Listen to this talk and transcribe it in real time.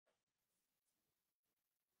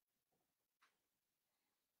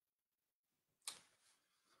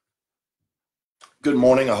Good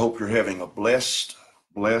morning. I hope you're having a blessed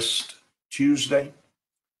Tuesday.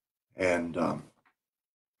 And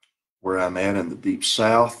where I'm at in the deep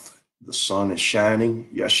south, the sun is shining.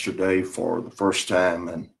 Yesterday, for the first time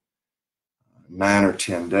in 9 or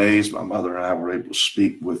 10 days, my mother and I were able to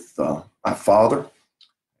speak with my father,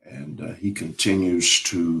 and he continues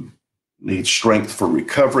to need strength for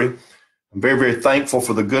recovery. I'm very, very thankful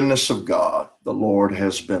for the goodness of God. The Lord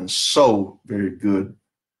has been so very good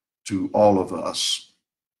to all of us.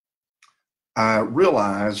 I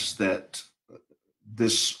realize that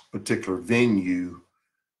this particular venue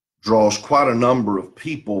draws quite a number of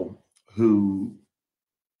people who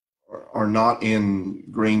are not in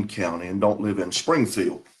Greene County and don't live in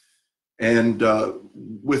Springfield. And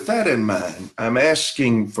with that in mind, I'm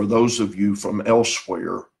asking for those of you from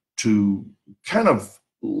elsewhere to kind of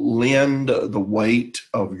lend the weight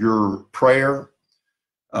of your prayer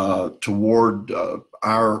toward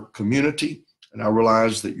our community. And I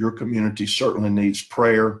realize that your community certainly needs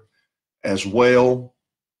prayer as well.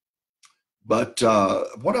 But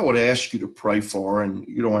what I would ask you to pray for, and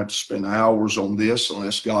you don't have to spend hours on this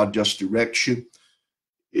unless God just directs you,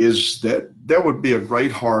 is that there would be a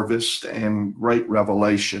great harvest and great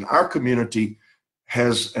revelation. Our community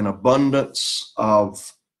has an abundance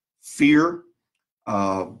of fear,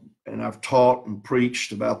 and I've taught and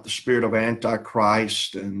preached about the spirit of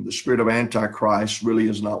Antichrist, and the spirit of Antichrist really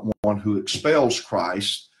is not one who expels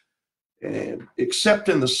Christ, except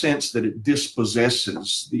in the sense that it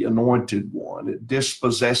dispossesses the anointed one. It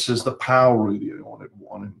dispossesses the power of the anointed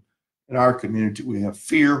one. And in our community, we have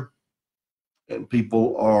fear, and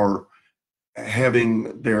people are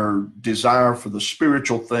having their desire for the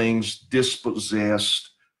spiritual things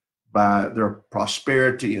dispossessed by their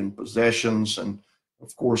prosperity and possessions. And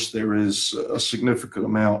of course, there is a significant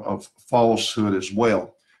amount of falsehood as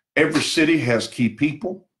well. Every city has key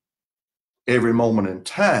people. Every moment in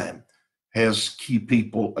time has key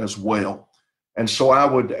people as well. And so I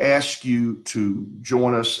would ask you to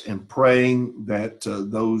join us in praying that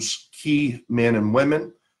those key men and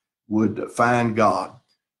women would find God.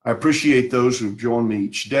 I appreciate those who've joined me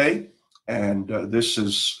each day, and this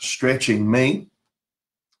is stretching me.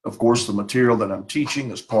 Of course, the material that I'm teaching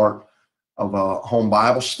is part of a home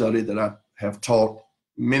Bible study that I have taught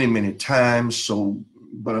many, many times,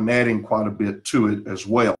 but I'm adding quite a bit to it as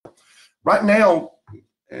well. Right now,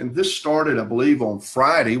 and this started, I believe, on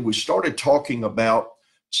Friday, we started talking about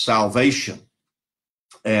salvation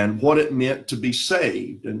and what it meant to be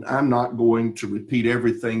saved. And I'm not going to repeat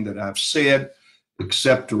everything that I've said,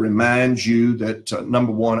 except to remind you that,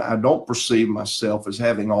 number one, I don't perceive myself as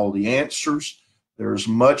having all the answers. There's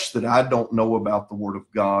much that I don't know about the Word of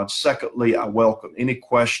God. Secondly, I welcome any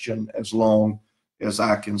question as long as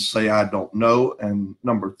I can say I don't know. And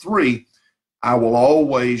number three, I will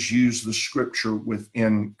always use the scripture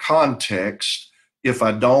within context. If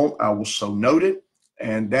I don't, I will so note it.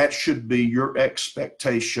 And that should be your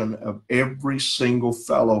expectation of every single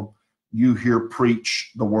fellow you hear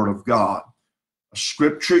preach the Word of God. A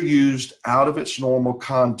scripture used out of its normal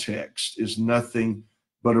context is nothing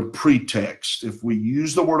but a pretext. If we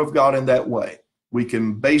use the Word of God in that way, we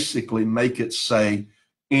can basically make it say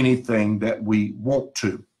anything that we want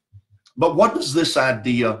to. But what does this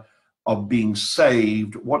idea of being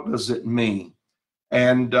saved, what does it mean?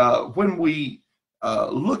 And when we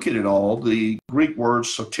look at it all, the Greek word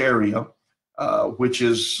soteria, which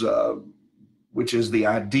is the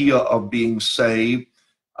idea of being saved,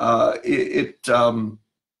 it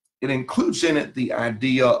includes in it the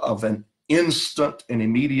idea of an instant and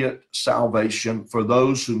immediate salvation for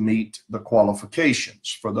those who meet the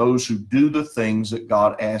qualifications, for those who do the things that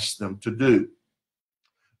God asks them to do.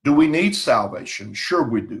 Do we need salvation? Sure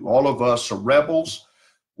we do. All of us are rebels.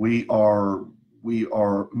 We are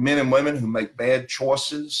men and women who make bad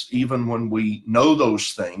choices, even when we know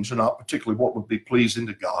those things are not particularly what would be pleasing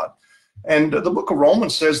to God. And the book of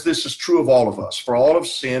Romans says this is true of all of us. For all have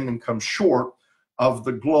sinned and come short of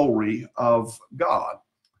the glory of God.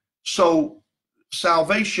 So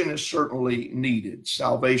salvation is certainly needed.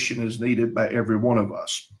 Salvation is needed by every one of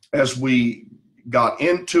us. As we got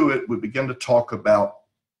into it, we began to talk about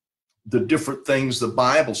the different things the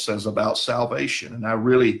Bible says about salvation. And I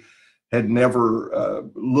really had never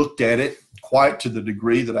looked at it quite to the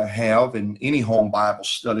degree that I have in any home Bible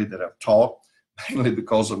study that I've taught, mainly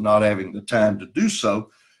because of not having the time to do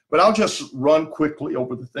so. But I'll just run quickly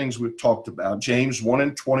over the things we've talked about. James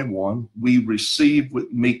 1:21, we receive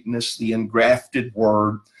with meekness the engrafted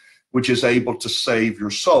word, which is able to save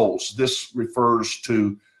your souls. This refers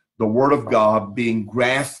to the Word of God being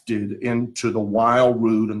grafted into the wild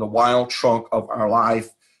root and the wild trunk of our life,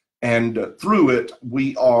 and through it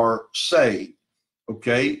we are saved.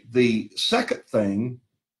 Okay, the second thing,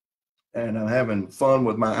 and I'm having fun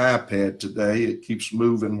with my iPad today. It keeps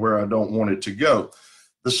moving where I don't want it to go.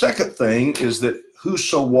 The second thing is that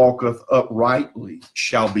whoso walketh uprightly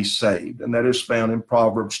shall be saved. And that is found in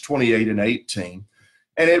Proverbs 28 and 18.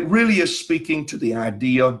 And it really is speaking to the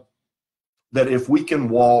idea that if we can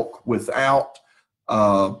walk without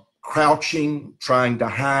crouching, trying to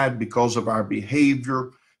hide because of our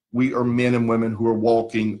behavior, we are men and women who are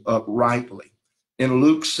walking uprightly. In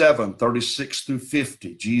Luke 7, 36 through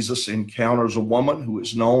 50, Jesus encounters a woman who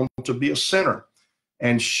is known to be a sinner.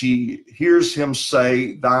 And she hears him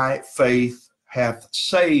say, "Thy faith hath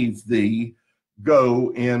saved thee.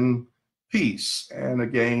 Go in peace." And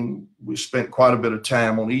again, we spent quite a bit of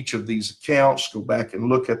time on each of these accounts. Go back and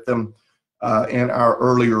look at them in our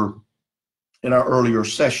earlier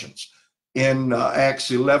sessions. In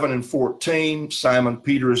Acts 11 and 14, Simon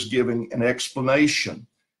Peter is giving an explanation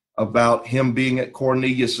about him being at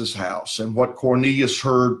Cornelius's house and what Cornelius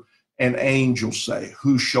heard an angel say,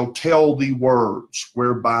 "Who shall tell thee words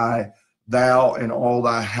whereby thou and all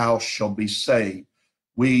thy house shall be saved."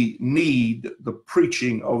 We need the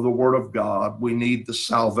preaching of the word of God. We need the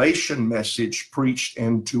salvation message preached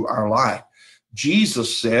into our life.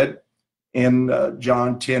 Jesus said in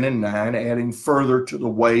John 10 and 9, adding further to the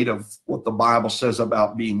weight of what the Bible says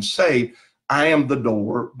about being saved, "I am the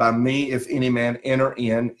door. By me, if any man enter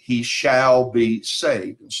in, he shall be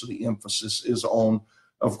saved." And so the emphasis is on,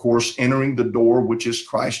 of course, entering the door, which is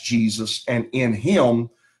Christ Jesus, and in him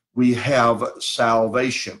we have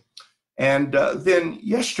salvation. And then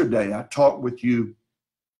yesterday I talked with you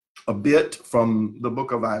a bit from the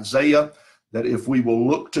book of Isaiah, that if we will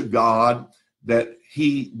look to God, that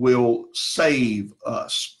he will save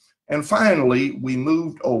us. And finally, we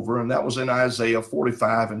moved over, and that was in Isaiah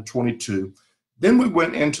 45 and 22. Then we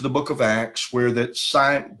went into the book of Acts, where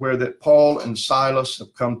that Paul and Silas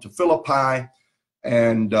have come to Philippi,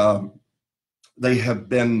 and they have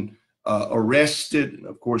been arrested. And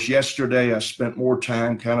of course, yesterday I spent more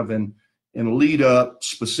time kind of in lead up,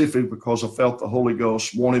 specific because I felt the Holy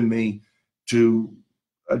Ghost wanted me to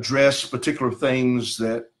address particular things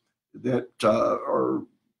that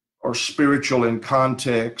are spiritual in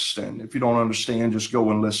context. And if you don't understand, just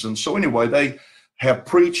go and listen. So anyway, they have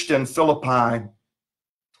preached in Philippi,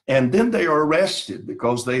 and then they are arrested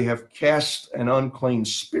because they have cast an unclean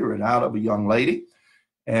spirit out of a young lady.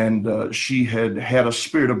 And she had a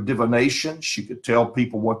spirit of divination. She could tell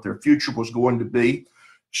people what their future was going to be.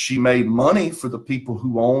 She made money for the people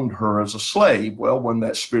who owned her as a slave. Well, when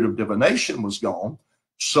that spirit of divination was gone,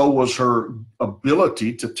 so was her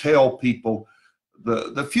ability to tell people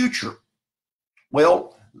the future.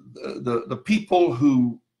 Well, the people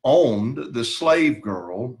who owned the slave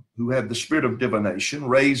girl who had the spirit of divination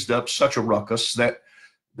raised up such a ruckus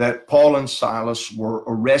that Paul and Silas were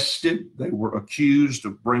arrested. They were accused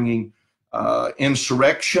of bringing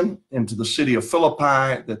insurrection into the city of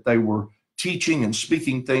Philippi, that they were teaching and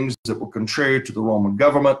speaking things that were contrary to the Roman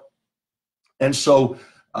government. And so,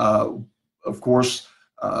 of course,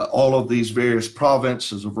 all of these various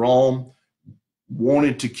provinces of Rome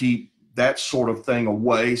wanted to keep that sort of thing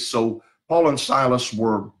away. So Paul and Silas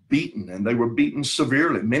were beaten, and they were beaten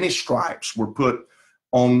severely. Many stripes were put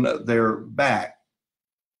on their back.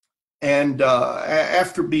 And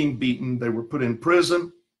after being beaten, they were put in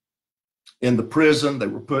prison. In the prison, they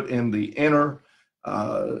were put in the inner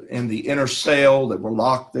cell. They were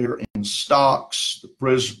locked there in stocks. The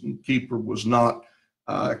prison keeper was not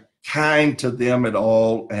kind to them at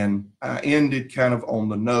all. And I ended kind of on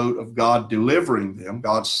the note of God delivering them,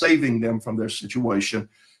 God saving them from their situation,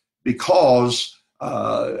 because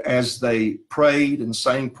as they prayed and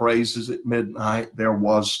sang praises at midnight, there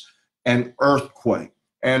was an earthquake.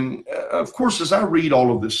 And of course, as I read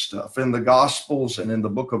all of this stuff in the Gospels and in the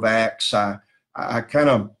book of Acts, I kind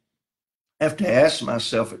of have to ask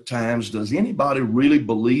myself at times, does anybody really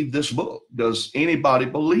believe this book? Does anybody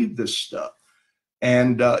believe this stuff?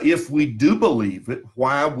 And if we do believe it,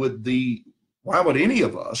 why would any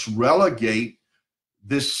of us relegate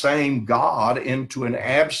this same God into an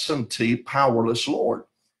absentee, powerless Lord?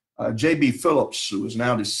 J.B. Phillips, who is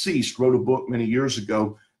now deceased, wrote a book many years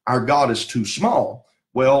ago, "Our God is Too Small."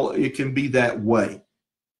 Well, it can be that way.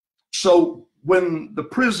 So when the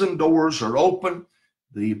prison doors are open,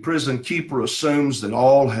 the prison keeper assumes that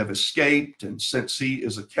all have escaped, and since he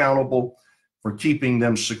is accountable for keeping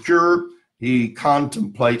them secure, he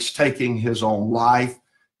contemplates taking his own life.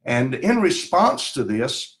 And in response to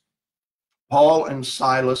this, Paul and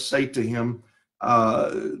Silas say to him,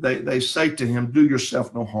 they say to him, "Do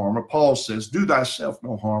yourself no harm." Or Paul says, "Do thyself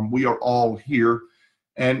no harm. We are all here."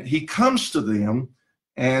 And he comes to them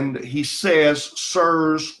And he says,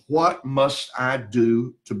 "Sirs, what must I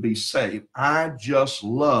do to be saved?" I just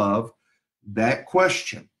love that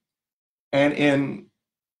question. And in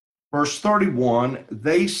verse 31,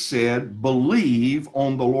 they said, "Believe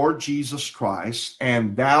on the Lord Jesus Christ,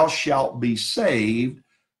 and thou shalt be saved,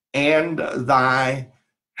 and thy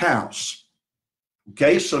house."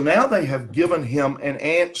 Okay, so now they have given him an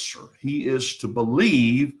answer. He is to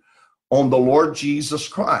believe on the Lord Jesus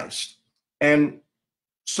Christ. And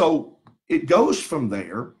so it goes from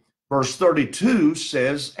there. Verse 32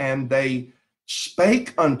 says, "And they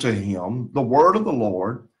spake unto him the word of the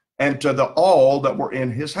Lord, and to all that were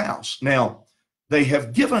in his house." Now, they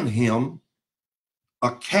have given him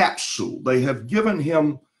a capsule. They have given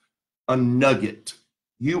him a nugget.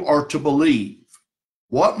 You are to believe.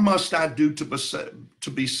 What must I do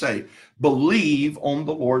to be saved? Believe on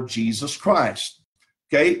the Lord Jesus Christ.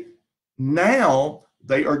 Okay, now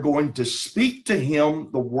they are going to speak to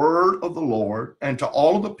him the word of the Lord and to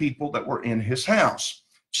all of the people that were in his house.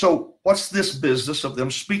 So what's this business of them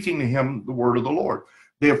speaking to him the word of the Lord?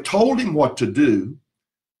 They have told him what to do,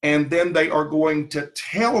 and then they are going to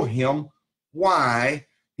tell him why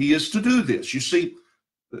he is to do this. You see,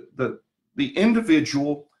 the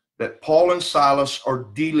individual that Paul and Silas are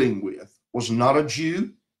dealing with was not a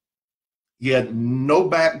Jew. He had no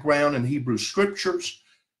background in Hebrew scriptures.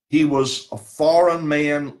 He was a foreign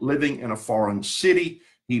man living in a foreign city.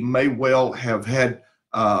 He may well have had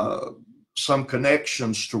some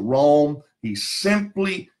connections to Rome. He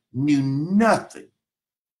simply knew nothing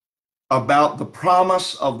about the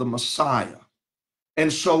promise of the Messiah.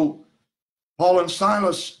 And so Paul and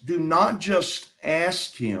Silas do not just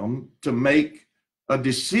ask him to make a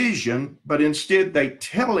decision, but instead they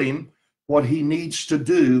tell him what he needs to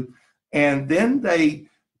do. And then they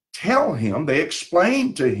tell him, they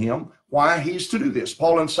explain to him why he's to do this.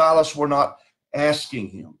 Paul and Silas were not asking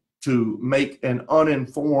him to make an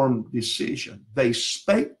uninformed decision. They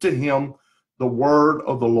spake to him the word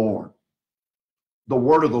of the Lord. The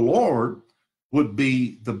word of the Lord would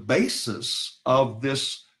be the basis of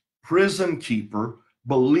this prison keeper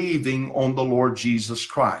believing on the Lord Jesus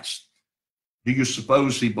Christ. Do you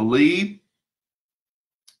suppose he believed?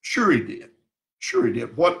 Sure he did. Sure he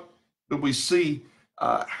did. What do we see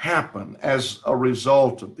happen as a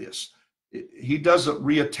result of this? He doesn't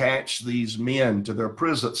reattach these men to their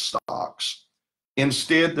prison stocks.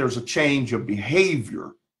 Instead, there's a change of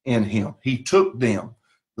behavior in him. He took them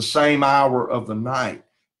the same hour of the night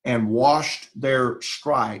and washed their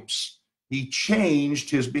stripes. He changed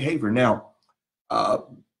his behavior. Now,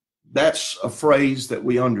 that's a phrase that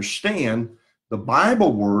we understand. The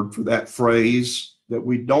Bible word for that phrase that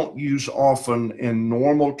we don't use often in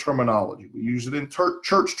normal terminology. We use it in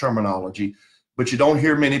church terminology, but you don't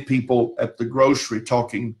hear many people at the grocery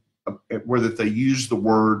talking whether they use the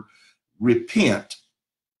word repent.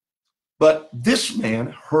 But this man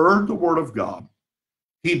heard the word of God.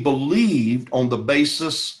 He believed on the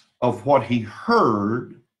basis of what he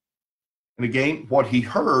heard. And again, what he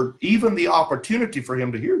heard, even the opportunity for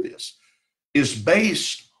him to hear this, is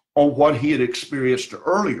based on what he had experienced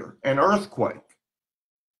earlier, an earthquake.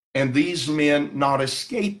 And these men not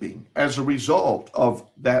escaping as a result of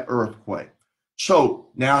that earthquake. So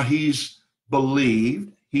now he's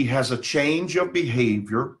believed, he has a change of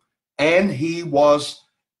behavior, and he was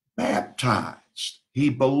baptized. He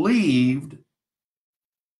believed.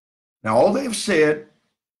 Now all they've said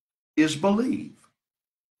is believe.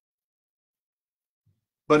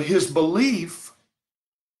 But his belief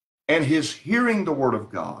and his hearing the word of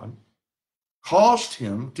God caused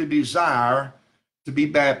him to desire to be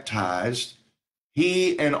baptized,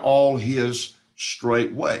 he and all his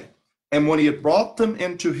straightway. And when he had brought them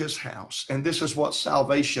into his house, and this is what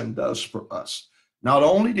salvation does for us, not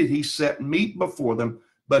only did he set meat before them,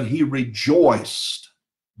 but he rejoiced,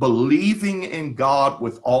 believing in God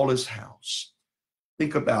with all his house.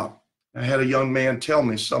 Think about, I had a young man tell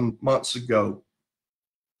me some months ago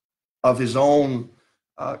of his own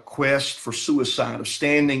quest for suicide, of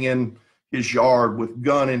standing in his yard with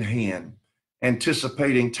gun in hand,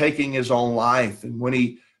 anticipating taking his own life. And when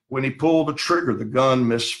he pulled the trigger, the gun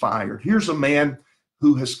misfired. Here's a man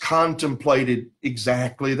who has contemplated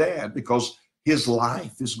exactly that, because his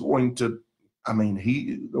life is going to,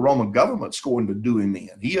 the Roman government's going to do him in.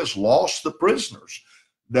 He has lost the prisoners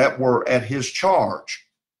that were at his charge.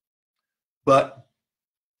 But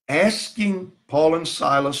asking Paul and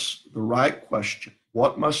Silas the right question,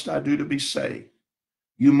 what must I do to be saved?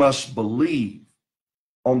 You must believe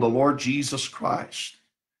on the Lord Jesus Christ.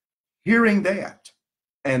 Hearing that,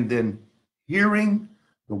 and then hearing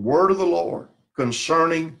the word of the Lord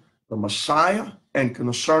concerning the Messiah and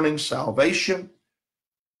concerning salvation,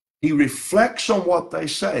 He reflects on what they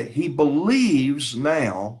say. He believes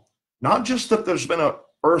now, not just that there's been an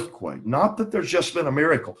earthquake, not that there's just been a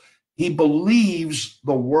miracle. He believes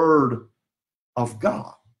the word of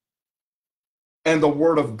God. And the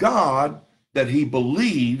word of God that he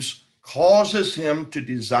believes causes him to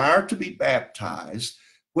desire to be baptized.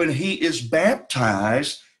 When he is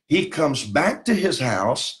baptized, he comes back to his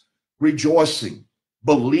house rejoicing,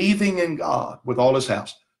 believing in God with all his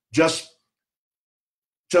house. Just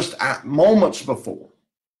moments before,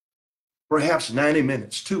 perhaps 90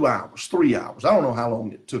 minutes, 2 hours, 3 hours. I don't know how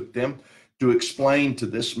long it took them to explain to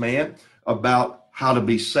this man about how to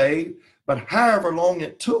be saved, but however long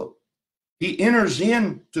it took, he enters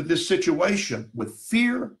into this situation with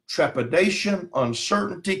fear, trepidation,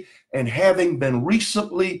 uncertainty, and having been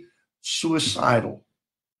recently suicidal.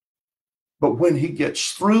 But when he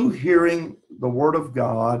gets through hearing the word of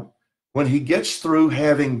God, when he gets through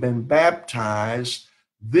having been baptized,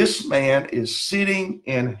 this man is sitting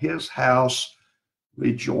in his house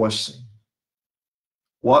rejoicing.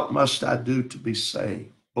 What must I do to be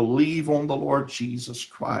saved? Believe on the Lord Jesus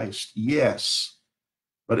Christ. Yes.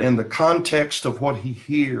 But in the context of what he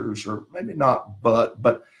hears, or maybe not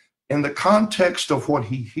but in the context of what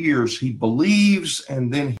he hears, he believes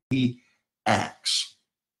and then he acts.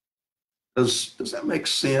 Does that make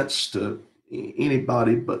sense to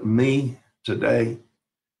anybody but me today?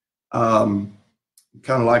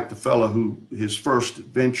 Kind of like the fellow who his first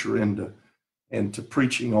venture into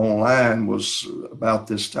preaching online was about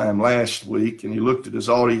this time last week, and he looked at his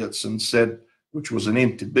audience and said, which was an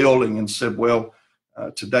empty building, and said, well,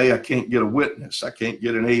 today I can't get a witness. I can't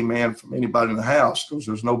get an amen from anybody in the house because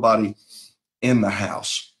there's nobody in the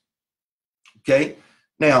house. Okay,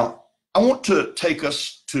 now I want to take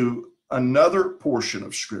us to another portion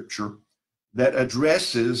of Scripture that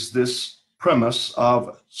addresses this premise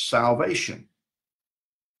of salvation.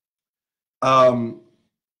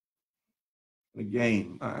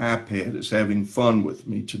 Again, my iPad is having fun with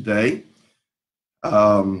me today.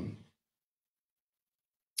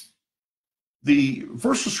 The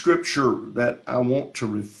verse of Scripture that I want to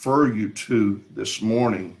refer you to this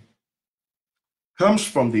morning comes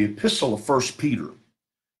from the epistle of 1 Peter.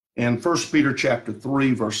 In 1 Peter chapter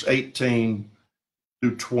 3, verse 18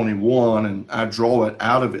 through 21, and I draw it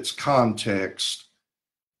out of its context.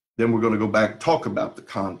 Then we're going to go back and talk about the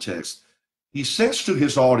context. He says to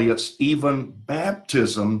his audience, even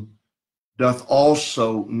baptism doth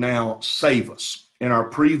also now save us. In our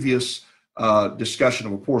previous discussion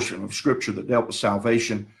of a portion of Scripture that dealt with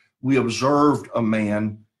salvation, we observed a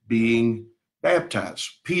man being baptized.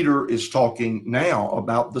 Peter is talking now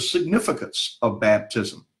about the significance of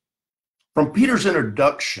baptism. From Peter's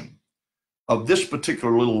introduction of this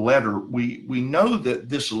particular little letter, we know that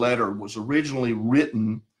this letter was originally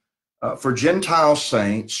written for Gentile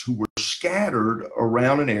saints who were scattered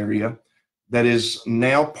around an area that is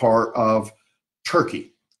now part of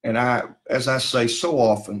Turkey. And as I say so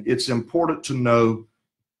often, it's important to know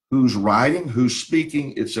who's writing, who's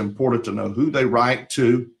speaking. It's important to know who they write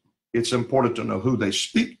to. It's important to know who they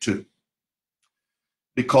speak to,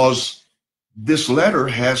 because this letter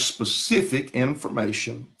has specific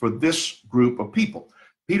information for this group of people.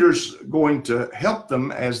 Peter's going to help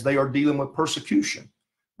them as they are dealing with persecution.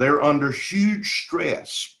 They're under huge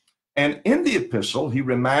stress. And in the epistle, he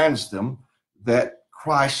reminds them that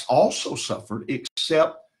Christ also suffered,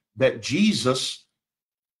 except that Jesus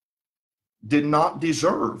did not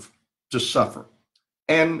deserve to suffer.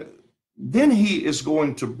 And then he is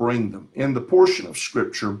going to bring them in the portion of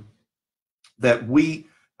Scripture that we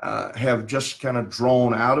have just kind of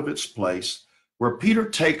drawn out of its place, where Peter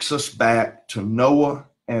takes us back to Noah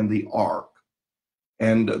and the ark.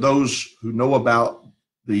 And those who know about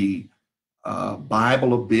the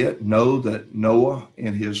Bible a bit know that Noah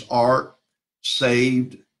and his ark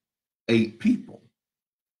saved 8 people.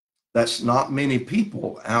 That's not many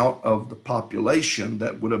people out of the population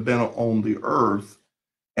that would have been on the earth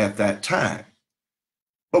at that time.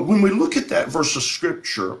 But when we look at that verse of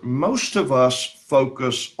Scripture, most of us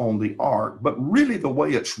focus on the ark, but really the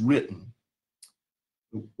way it's written,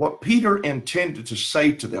 what Peter intended to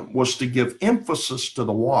say to them was to give emphasis to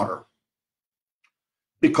the water,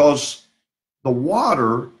 because the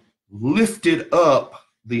water lifted up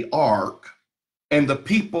the ark, and the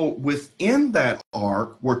people within that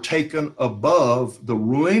ark were taken above the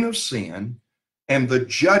ruin of sin and the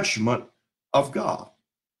judgment of God.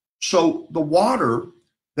 So the water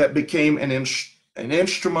that became an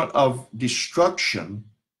instrument of destruction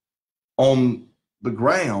on the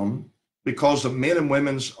ground because of men and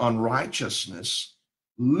women's unrighteousness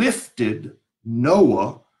lifted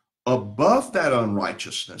Noah above that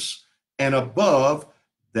unrighteousness and above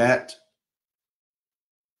that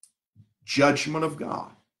judgment of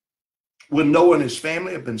God. When Noah and his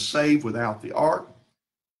family have been saved without the ark,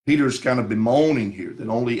 Peter's kind of bemoaning here that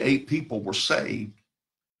only 8 people were saved.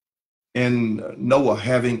 And Noah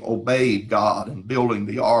having obeyed God and building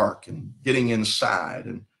the ark and getting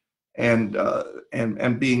inside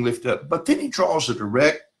and being lifted up. But then he draws a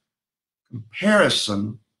direct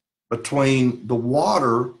comparison between the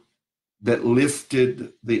water that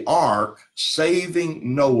lifted the ark,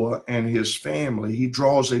 saving Noah and his family. He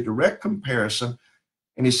draws a direct comparison,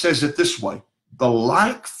 and he says it this way: the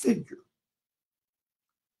like figure,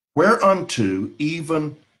 whereunto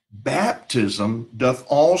even baptism doth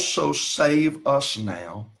also save us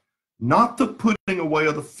now, not the putting away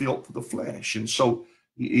of the filth of the flesh. And so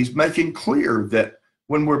he's making clear that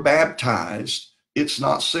when we're baptized, it's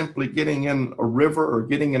not simply getting in a river or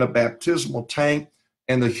getting in a baptismal tank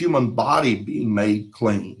and the human body being made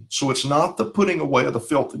clean. So it's not the putting away of the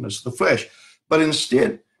filthiness of the flesh, but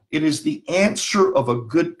instead it is the answer of a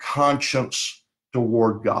good conscience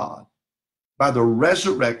toward God by the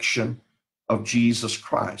resurrection of Jesus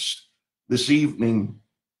Christ. This evening,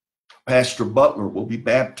 Pastor Butler will be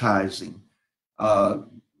baptizing in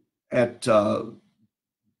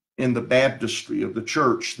the baptistry of the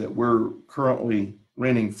church that we're currently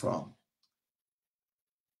renting from.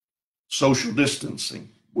 Social distancing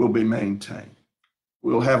will be maintained.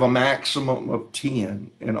 We'll have a maximum of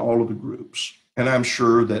 10 in all of the groups. And I'm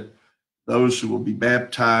sure that those who will be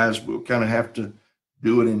baptized will kind of have to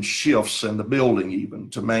do it in shifts in the building even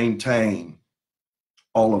to maintain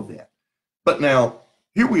all of that. But now,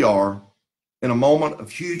 here we are in a moment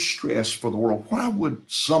of huge stress for the world. Why would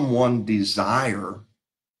someone desire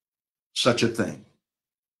such a thing?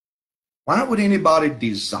 Why would anybody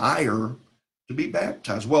desire to be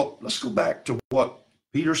baptized? Well, let's go back to what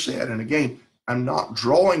Peter said. And again, I'm not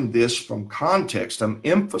drawing this from context. I'm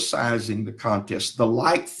emphasizing the context, the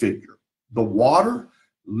like figure, the water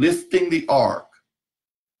lifting the ark,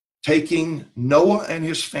 taking Noah and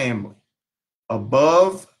his family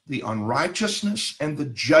above the unrighteousness and the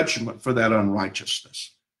judgment for that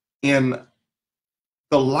unrighteousness. In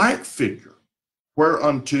the like figure,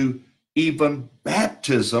 whereunto even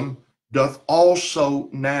baptism doth also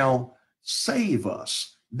now save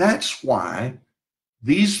us. That's why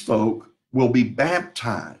these folk will be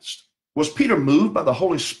baptized. Was Peter moved by the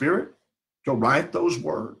Holy Spirit to write those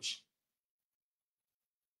words?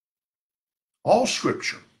 All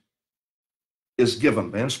Scripture is given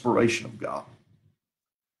by inspiration of God.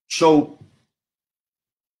 So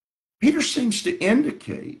Peter seems to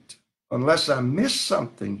indicate, unless I miss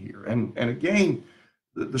something here, and again,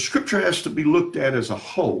 the Scripture has to be looked at as a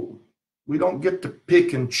whole. We don't get to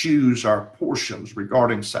pick and choose our portions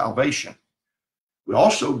regarding salvation. We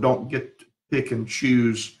also don't get to pick and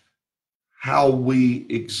choose how we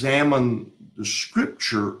examine the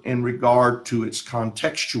Scripture in regard to its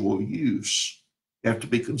contextual use. You have to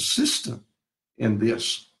be consistent in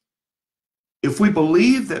this. If we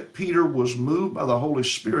believe that Peter was moved by the Holy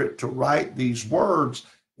Spirit to write these words,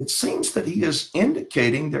 it seems that he is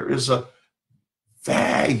indicating there is a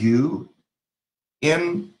value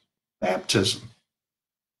in baptism.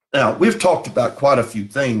 Now, we've talked about quite a few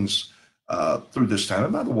things through this time.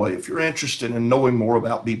 And by the way, if you're interested in knowing more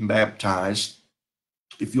about being baptized,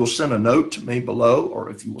 if you'll send a note to me below,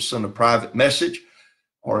 or if you will send a private message,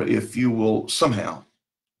 or if you will somehow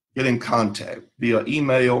get in contact via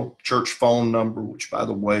email, church phone number, which, by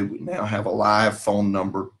the way, we now have a live phone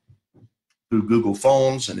number through Google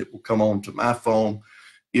Phones, and it will come on to my phone.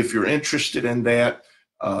 If you're interested in that,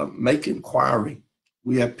 make inquiry.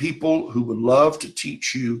 We have people who would love to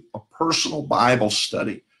teach you a personal Bible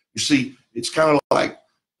study. You see, it's kind of like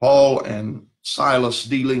Paul and Silas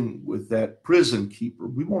dealing with that prison keeper.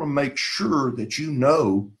 We want to make sure that you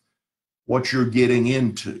know what you're getting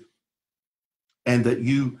into, and that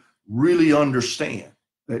you really understand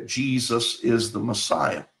that Jesus is the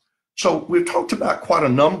Messiah. So we've talked about quite a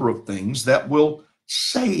number of things that will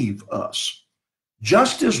save us.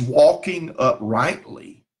 Just as walking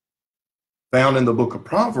uprightly, found in the book of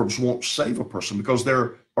Proverbs, won't save a person, because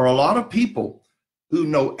there are a lot of people who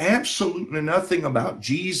know absolutely nothing about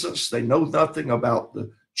Jesus. They know nothing about the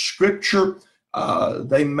Scripture.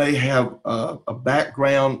 They may have a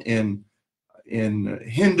background in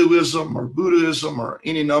Hinduism or Buddhism or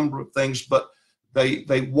any number of things, but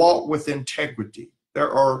they walk with integrity.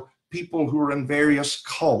 There are people who are in various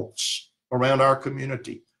cults around our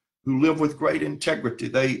community who live with great integrity.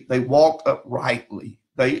 They walk uprightly.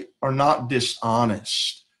 They are not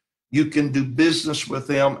dishonest. You can do business with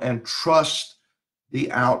them and trust the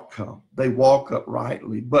outcome. They walk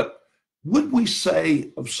uprightly. But would we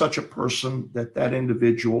say of such a person that that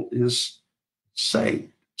individual is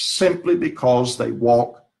saved simply because they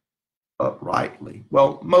walk uprightly?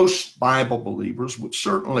 Well, most Bible believers would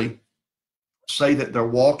certainly say that their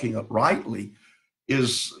walking uprightly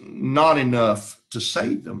is not enough to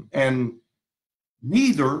save them, and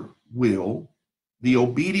neither will the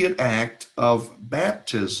obedient act of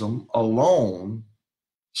baptism alone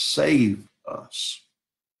save us.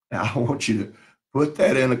 Now, I want you to put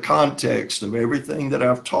that in a context of everything that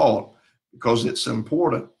I've taught, because it's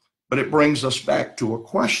important, but it brings us back to a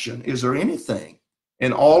question. Is there anything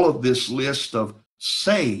in all of this list of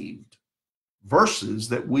saved verses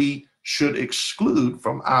that we should exclude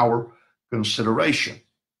from our consideration?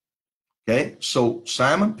 Okay, so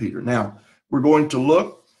Simon Peter. Now, we're going to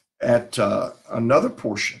look at another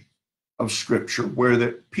portion of Scripture where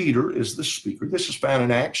that Peter is the speaker. This is found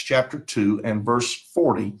in Acts chapter 2 and verse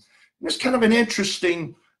 40. And it's kind of an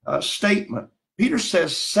interesting statement. Peter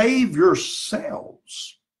says, save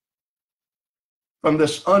yourselves from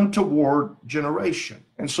this untoward generation.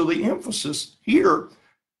 And so the emphasis here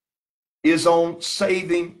is on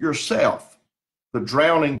saving yourself. The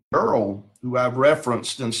drowning girl who I've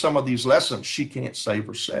referenced in some of these lessons, she can't save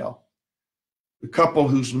herself. The couple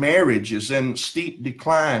whose marriage is in steep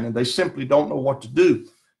decline and they simply don't know what to do,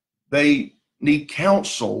 they need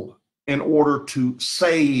counsel in order to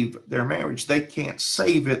save their marriage. They can't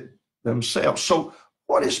save it themselves. So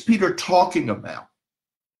what is Peter talking about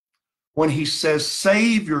when he says,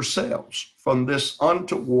 save yourselves from this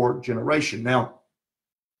untoward generation? Now,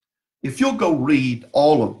 if you'll go read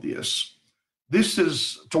all of this, this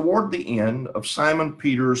is toward the end of Simon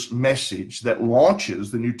Peter's message that launches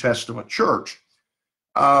the New Testament church.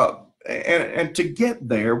 And to get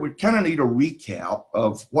there, we kind of need a recap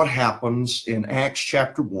of what happens in Acts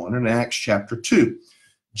chapter 1 and Acts chapter 2.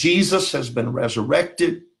 Jesus has been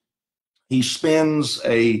resurrected. He spends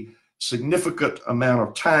a significant amount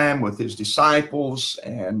of time with his disciples,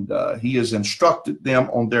 and he has instructed them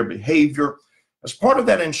on their behavior. As part of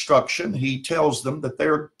that instruction, he tells them that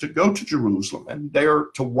they're to go to Jerusalem and they're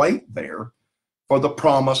to wait there for the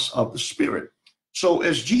promise of the Spirit. So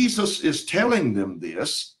as Jesus is telling them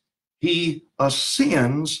this, he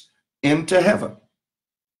ascends into heaven.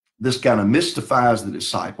 This kind of mystifies the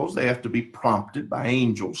disciples. They have to be prompted by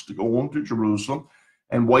angels to go on to Jerusalem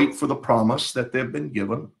and wait for the promise that they've been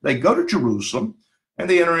given. They go to Jerusalem and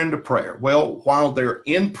they enter into prayer. Well, while they're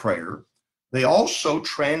in prayer, they also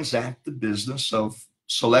transact the business of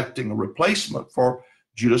selecting a replacement for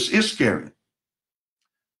Judas Iscariot.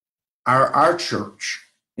 Our church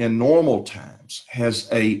in normal times has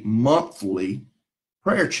a monthly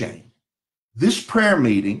prayer chain. This prayer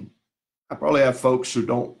meeting, I probably have folks who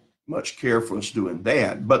don't much care for us doing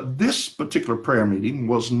that, but this particular prayer meeting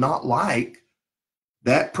was not like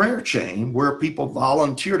that prayer chain where people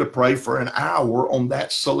volunteer to pray for an hour on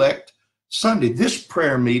that select Sunday. This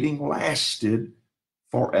prayer meeting lasted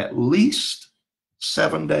for at least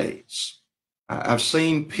 7 days. I've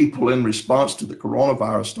seen people in response to the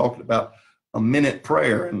coronavirus talking about a minute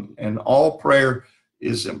prayer, and all prayer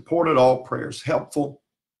is important, all prayer is helpful,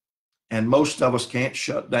 and most of us can't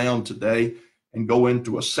shut down today and go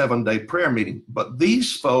into a 7-day prayer meeting. But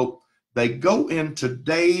these folk, they go into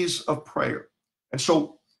days of prayer. And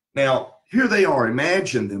so now here they are,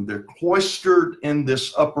 imagine them, they're cloistered in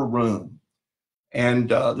this upper room, and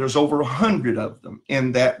there's over 100 of them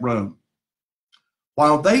in that room.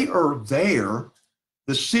 While they are there,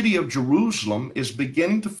 the city of Jerusalem is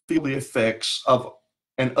beginning to feel the effects of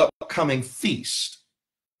an upcoming feast.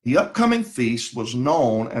 The upcoming feast was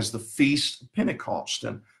known as the Feast of Pentecost,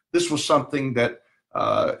 and this was something that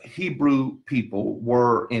Hebrew people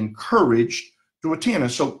were encouraged to attend.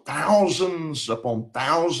 And so thousands upon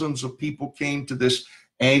thousands of people came to this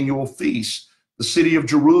annual feast. The city of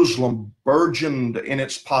Jerusalem burgeoned in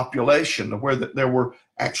its population, where there were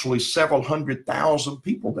actually several 100,000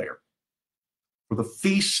 people there for the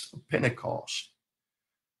Feast of Pentecost.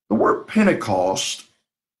 The word Pentecost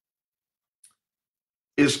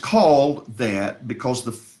is called that because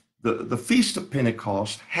the Feast of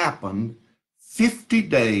Pentecost happened 50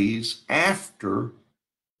 days after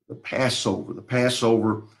the Passover. The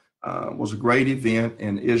Passover was a great event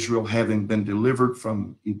in Israel, having been delivered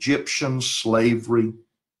from Egyptian slavery.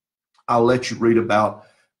 I'll let you read about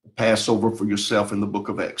the Passover for yourself in the book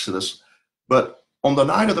of Exodus. But on the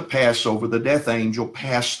night of the Passover, the death angel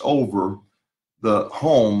passed over the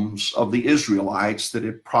homes of the Israelites that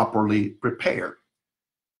had properly prepared.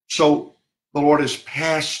 So the Lord has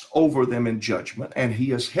passed over them in judgment, and he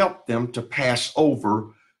has helped them to pass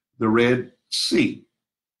over the Red Sea.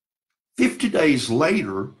 50 days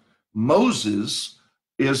later, Moses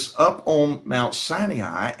is up on Mount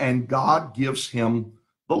Sinai, and God gives him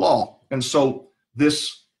the law. And so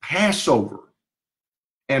this Passover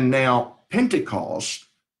and now Pentecost,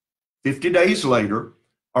 50 days later,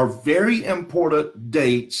 are very important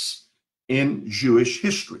dates in Jewish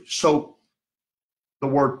history. So the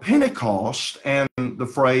word Pentecost and the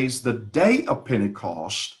phrase the day of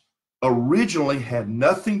Pentecost originally had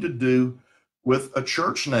nothing to do with a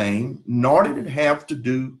church name, nor did it have to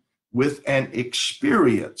do with an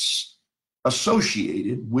experience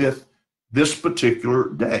associated with this particular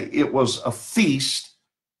day. It was a feast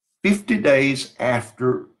 50 days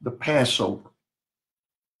after the Passover.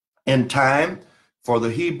 In time, for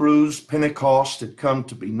the Hebrews, Pentecost had come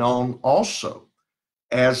to be known also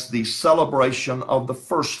as the celebration of the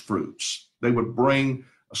first fruits. They would bring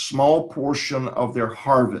a small portion of their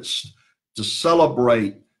harvest to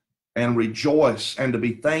celebrate and rejoice and to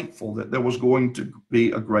be thankful that there was going to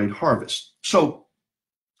be a great harvest. So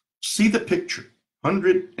see the picture,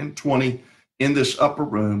 120 in this upper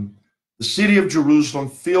room, the city of Jerusalem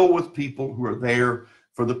filled with people who are there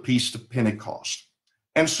for the Feast of Pentecost.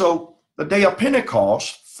 And so the day of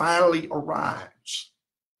Pentecost finally arrives.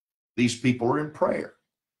 These people are in prayer.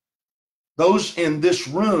 Those in this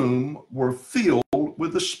room were filled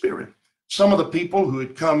with the Spirit. Some of the people who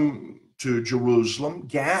had come to Jerusalem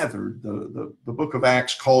gathered. The book of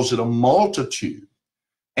Acts calls it a multitude.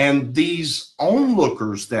 And these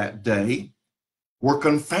onlookers that day were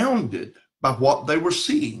confounded by what they were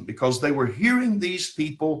seeing, because they were hearing these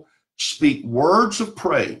people speak words of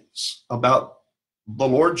praise about the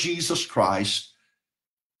Lord Jesus Christ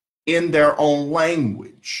in their own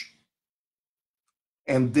language.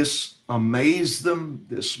 And this amazed them,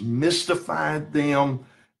 this mystified them,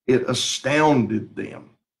 it astounded them.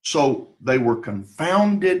 So they were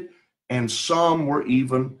confounded, and some were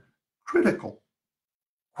even critical.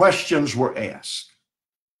 Questions were asked.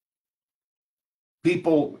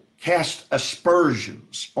 People cast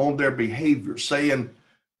aspersions on their behavior, saying,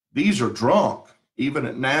 these are drunk, even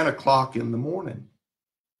at 9 o'clock in the morning.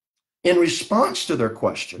 In response to their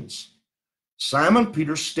questions, Simon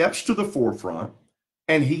Peter steps to the forefront,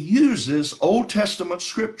 and he uses Old Testament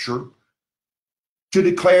scripture to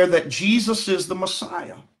declare that Jesus is the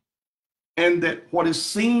Messiah, and that what is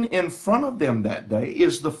seen in front of them that day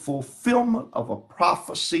is the fulfillment of a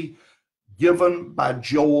prophecy given by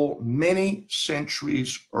Joel many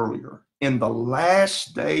centuries earlier. In the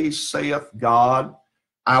last days, saith God,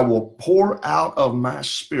 I will pour out of my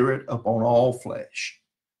Spirit upon all flesh.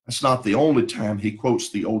 That's not the only time he quotes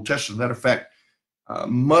the Old Testament. Matter of fact,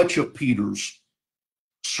 much of Peter's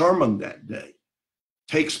sermon that day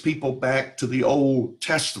takes people back to the Old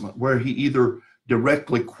Testament, where he either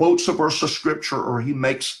directly quotes a verse of scripture or he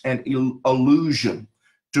makes an allusion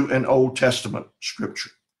to an Old Testament scripture.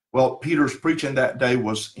 Well, Peter's preaching that day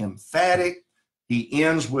was emphatic. He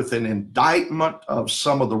ends with an indictment of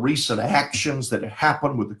some of the recent actions that had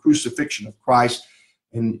happened with the crucifixion of Christ.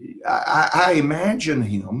 And I imagine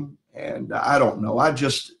him, and I don't know,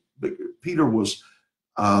 Peter was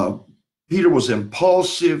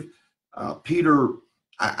impulsive.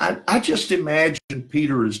 I just imagine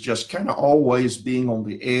Peter is just kind of always being on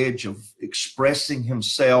the edge of expressing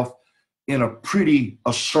himself in a pretty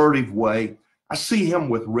assertive way. I see him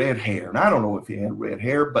with red hair, and I don't know if he had red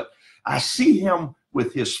hair, but I see him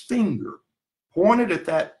with his finger pointed at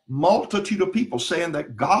that multitude of people, saying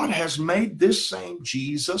that God has made this same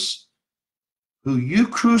Jesus, who you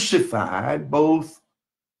crucified, both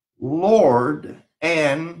Lord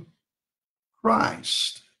and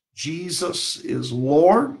Christ. Jesus is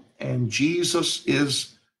Lord and Jesus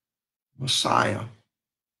is Messiah.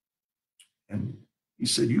 And he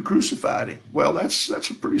said, you crucified him. Well, that's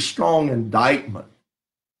a pretty strong indictment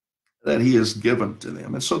that he has given to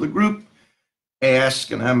them. And so the group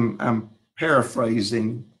asked, and I'm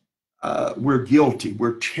paraphrasing, we're guilty.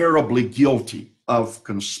 We're terribly guilty of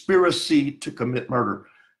conspiracy to commit murder.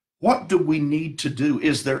 What do we need to do?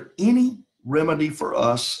 Is there any remedy for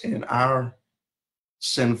us in our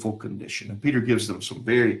sinful condition? And Peter gives them some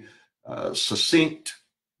very succinct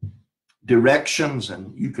directions,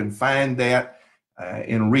 and you can find that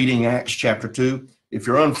in reading Acts chapter 2. If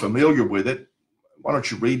you're unfamiliar with it, why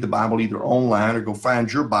don't you read the Bible either online or go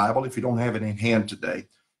find your Bible if you don't have it in hand today,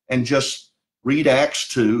 and just read Acts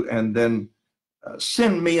 2, and then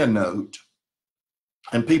send me a note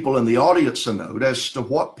and people in the audience a note as to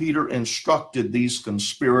what Peter instructed these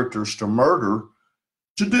conspirators to murder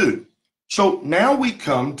to do. So now we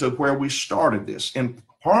come to where we started this. In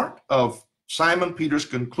part of Simon Peter's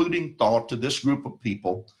concluding thought to this group of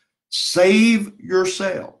people, save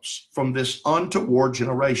yourselves from this untoward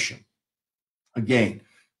generation. Again,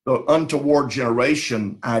 The untoward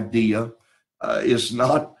generation idea is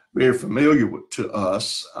not very familiar to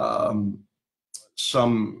us.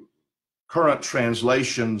 Some current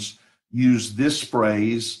translations use this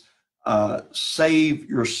phrase, save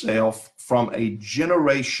yourself from a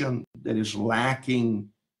generation that is lacking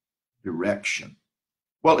direction.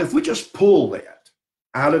 Well, if we just pull that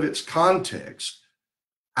out of its context,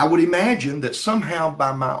 I would imagine that somehow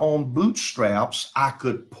by my own bootstraps, I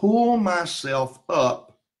could pull myself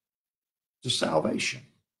up to salvation.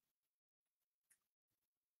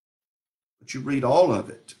 But you read all of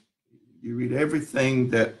it. You read everything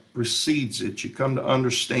that precedes it. You come to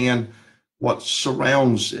understand what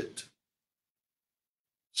surrounds it.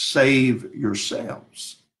 Save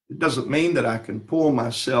yourselves. It doesn't mean that I can pull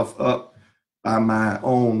myself up by my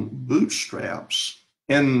own bootstraps.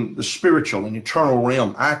 In the spiritual and eternal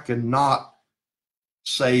realm, I cannot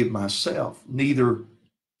save myself. Neither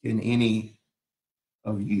can any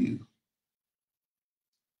of you.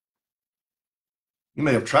 You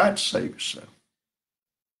may have tried to save yourself,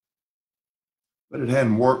 but it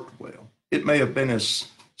hadn't worked well. It may have been as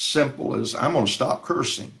simple as, I'm going to stop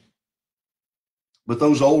cursing. But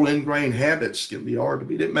those old ingrained habits can be hard to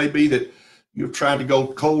beat. It may be that you've tried to go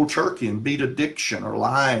cold turkey and beat addiction or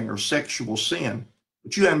lying or sexual sin,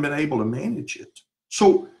 but you haven't been able to manage it.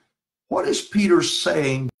 So what is Peter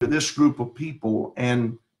saying to this group of people,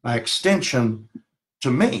 and by extension to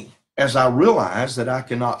me, as I realize that I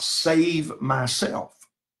cannot save myself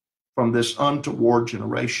from this untoward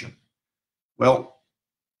generation? Well,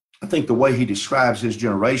 I think the way he describes his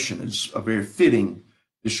generation is a very fitting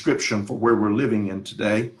description for where we're living in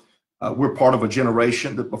today. We're part of a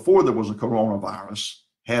generation that before there was a coronavirus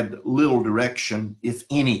had little direction, if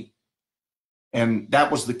any. And that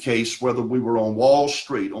was the case whether we were on Wall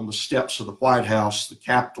Street, on the steps of the White House, the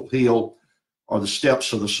Capitol Hill, or the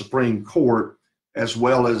steps of the Supreme Court, as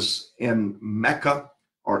well as in Mecca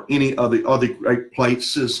or any of the other great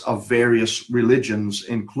places of various religions,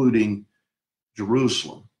 including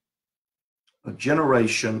Jerusalem. A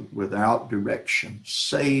generation without direction.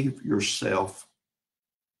 Save yourself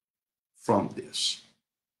from this.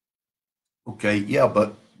 Okay, yeah,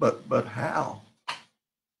 but how?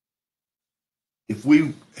 If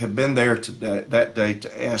we had been there today, that day,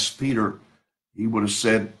 to ask Peter, he would have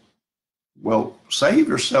said, well, save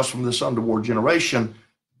yourselves from this untoward generation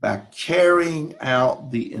by carrying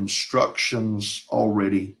out the instructions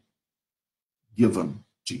already given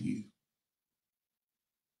to you.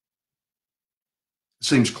 It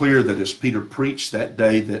seems clear that as Peter preached that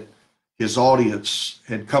day, that his audience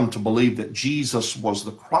had come to believe that Jesus was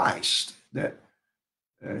the Christ, that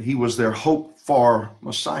he was their hope for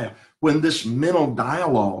Messiah. When this mental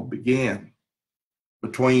dialogue began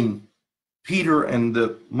between Peter and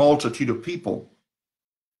the multitude of people,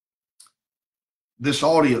 this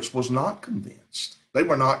audience was not convinced. They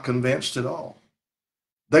were not convinced at all.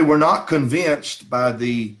 They were not convinced by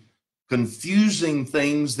the confusing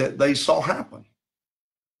things that they saw happen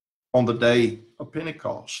on the day of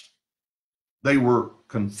Pentecost. They were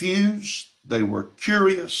confused, they were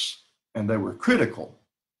curious, and they were critical,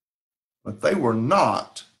 but they were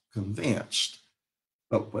not convinced.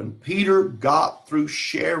 But when Peter got through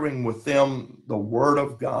sharing with them the Word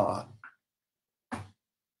of God,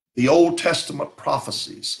 the Old Testament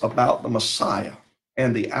prophecies about the Messiah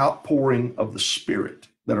and the outpouring of the Spirit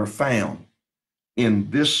that are found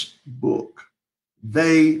in this book,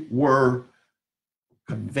 they were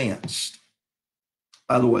convinced.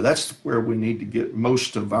 By the way, that's where we need to get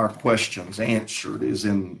most of our questions answered, is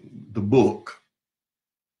in the book.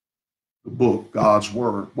 The book, God's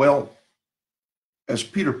Word. Well, as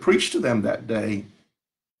Peter preached to them that day,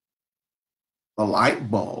 the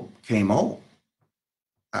light bulb came on.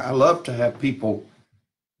 I love to have people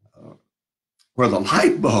where the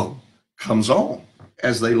light bulb comes on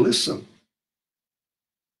as they listen.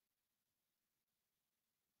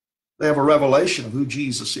 They have a revelation of who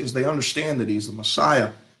Jesus is. They understand that he's the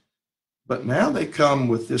Messiah. But now they come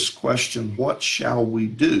with this question, what shall we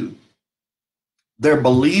do? They're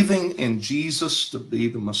believing in Jesus to be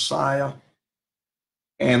the Messiah,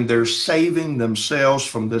 and they're saving themselves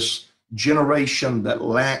from this generation that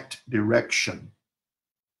lacked direction.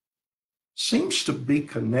 Seems to be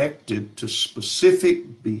connected to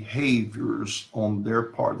specific behaviors on their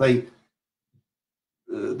part.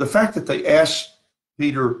 The fact that they asked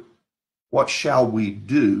Peter, what shall we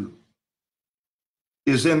do,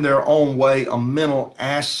 is in their own way a mental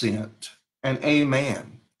assent and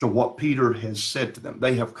amen to what Peter has said to them.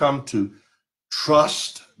 They have come to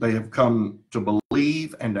trust, they have come to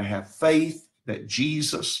believe and to have faith that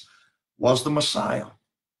Jesus was the Messiah.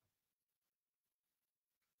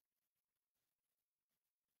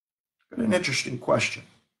 An interesting question.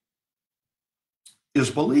 Is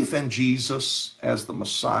belief in Jesus as the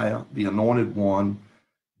Messiah, the Anointed One,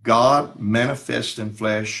 God manifest in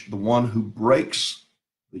flesh, the one who breaks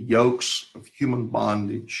the yokes of human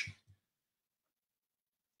bondage,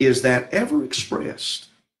 is that ever expressed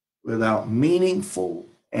without meaningful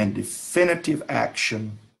and definitive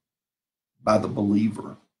action by the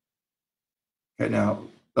believer? Okay, now,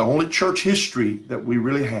 the only church history that we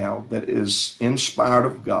really have that is inspired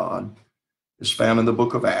of God is found in the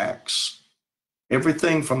book of Acts.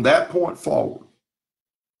 Everything from that point forward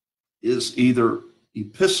is either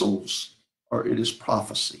epistles or it is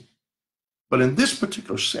prophecy. But in this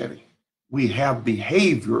particular setting, we have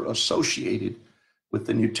behavior associated with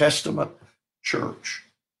the New Testament church.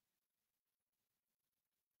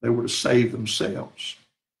 They were to save themselves.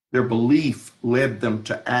 Their belief led them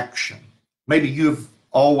to action. Maybe you've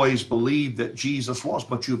always believed that Jesus was,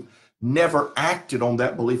 but you've never acted on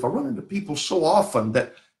that belief. I run into people so often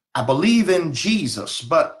that I believe in Jesus,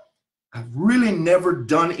 but I've really never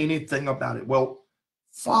done anything about it. Well,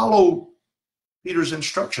 follow Peter's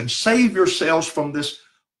instruction. Save yourselves from this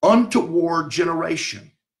untoward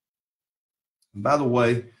generation. And by the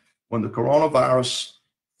way, when the coronavirus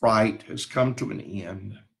fright has come to an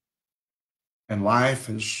end and life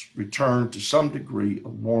has returned to some degree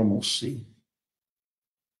of normalcy,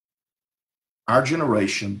 our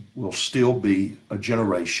generation will still be a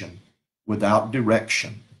generation without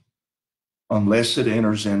direction unless it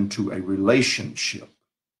enters into a relationship,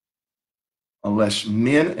 unless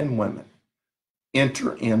men and women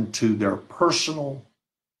enter into their personal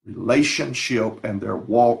relationship and their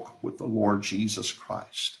walk with the Lord Jesus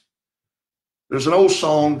Christ. There's an old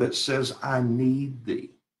song that says, I need thee.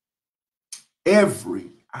 Every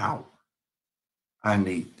hour I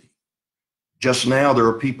need thee. Just now there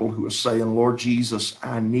are people who are saying, Lord Jesus,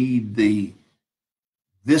 I need thee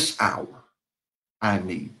this hour. I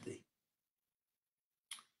need thee.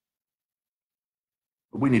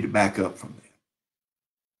 But we need to back up from that.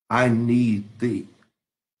 I need thee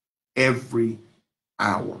every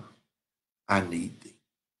hour. I need thee.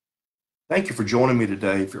 Thank you for joining me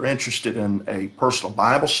today. If you're interested in a personal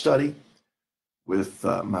Bible study with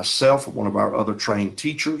myself or one of our other trained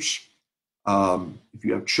teachers, if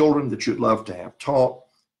you have children that you'd love to have taught,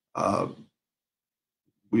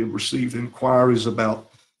 we have received inquiries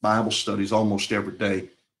about Bible studies almost every day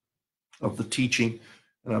of the teaching,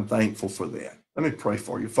 and I'm thankful for that. Let me pray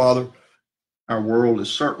for you. Father, our world is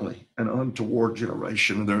certainly an untoward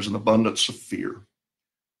generation, and there's an abundance of fear.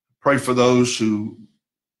 Pray for those who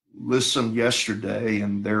listened yesterday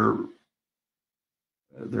and they're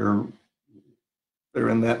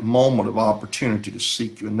in that moment of opportunity to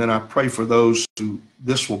seek you. And then I pray for those who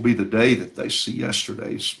this will be the day that they see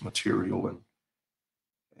yesterday's material.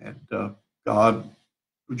 And God,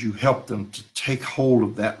 would you help them to take hold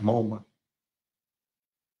of that moment?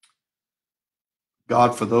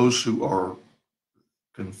 God, for those who are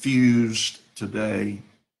confused today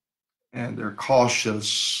and they're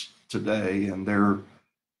cautious today and they're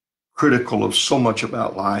critical of so much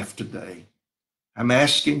about life today, I'm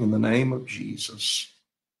asking in the name of Jesus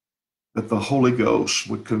that the Holy Ghost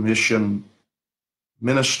would commission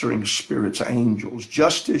ministering spirits, angels,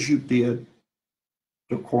 just as you did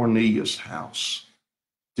to Cornelius' house,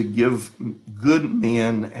 to give good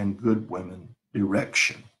men and good women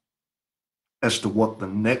direction as to what the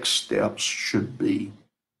next steps should be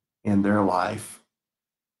in their life.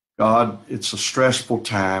 God, it's a stressful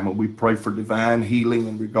time, and we pray for divine healing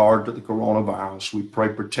in regard to the coronavirus. We pray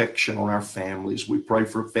protection on our families. We pray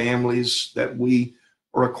for families that we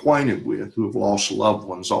are acquainted with who have lost loved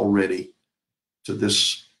ones already to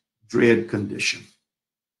this dread condition.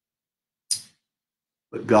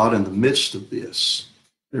 But God, in the midst of this,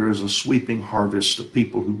 there is a sweeping harvest of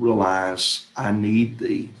people who realize, I need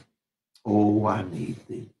thee. Oh, I need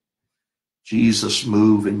thee. Jesus,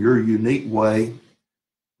 move in your unique way.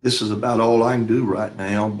 This is about all I can do right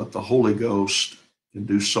now, but the Holy Ghost can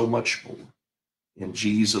do so much more. In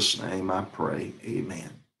Jesus' name I pray, amen.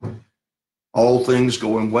 All things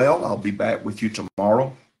going well. I'll be back with you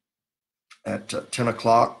tomorrow at 10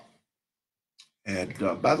 o'clock.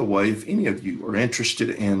 And by the way, if any of you are interested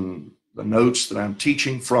in the notes that I'm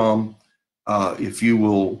teaching from, if you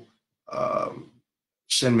will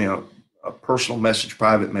send me a personal message,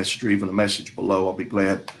 private message, or even a message below, I'll be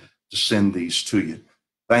glad to send these to you.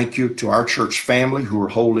 Thank you to our church family who are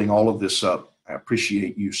holding all of this up. I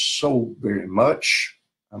appreciate you so very much.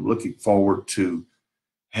 I'm looking forward to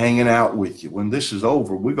hanging out with you. When this is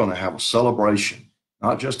over, we're going to have a celebration,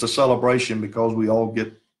 not just a celebration because we all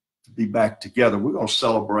get to be back together. We're going to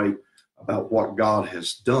celebrate about what God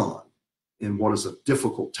has done in what is a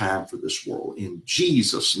difficult time for this world. In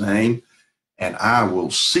Jesus' name, and I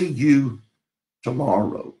will see you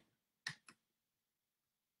tomorrow.